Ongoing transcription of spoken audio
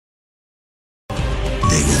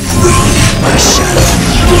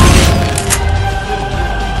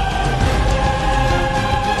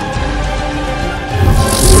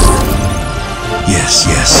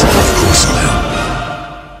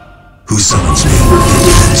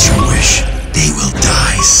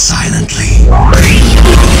silently.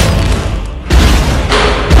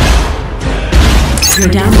 Your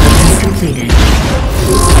download has completed.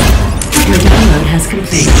 Your download has They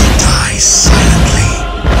completed. will die silently.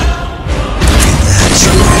 If that's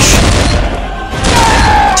your wish,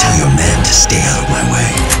 tell your men to stay out of my way.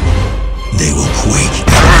 They will quake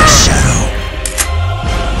at my shadow.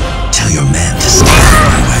 Tell your men to stay out of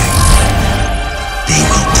my way. They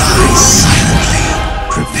will die silently.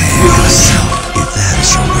 Prepare yourself if that is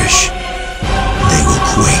your wish. They will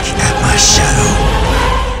quake at my shadow.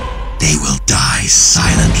 They will die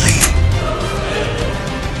silently.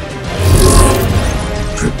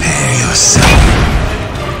 Prepare yourself.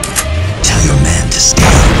 Tell your men to stay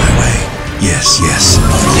out of my way. Yes, yes,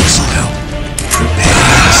 this will help. Prepare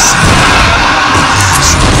yourself if that is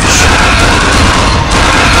your wish.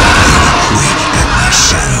 They will quake at my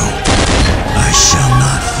shadow. I shall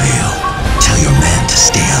not fail. Tell your men to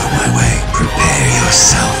stay out of my way. Prepare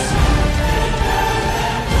yourself.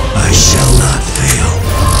 I shall not fail.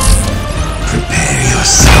 Prepare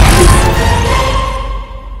yourself.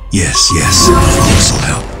 Yes, yes, this will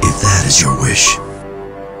help, if that is your wish.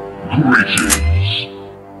 Greetings.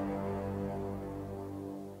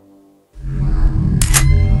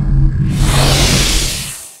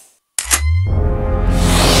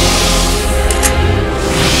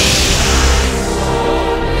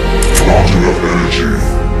 Not enough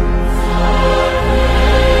energy.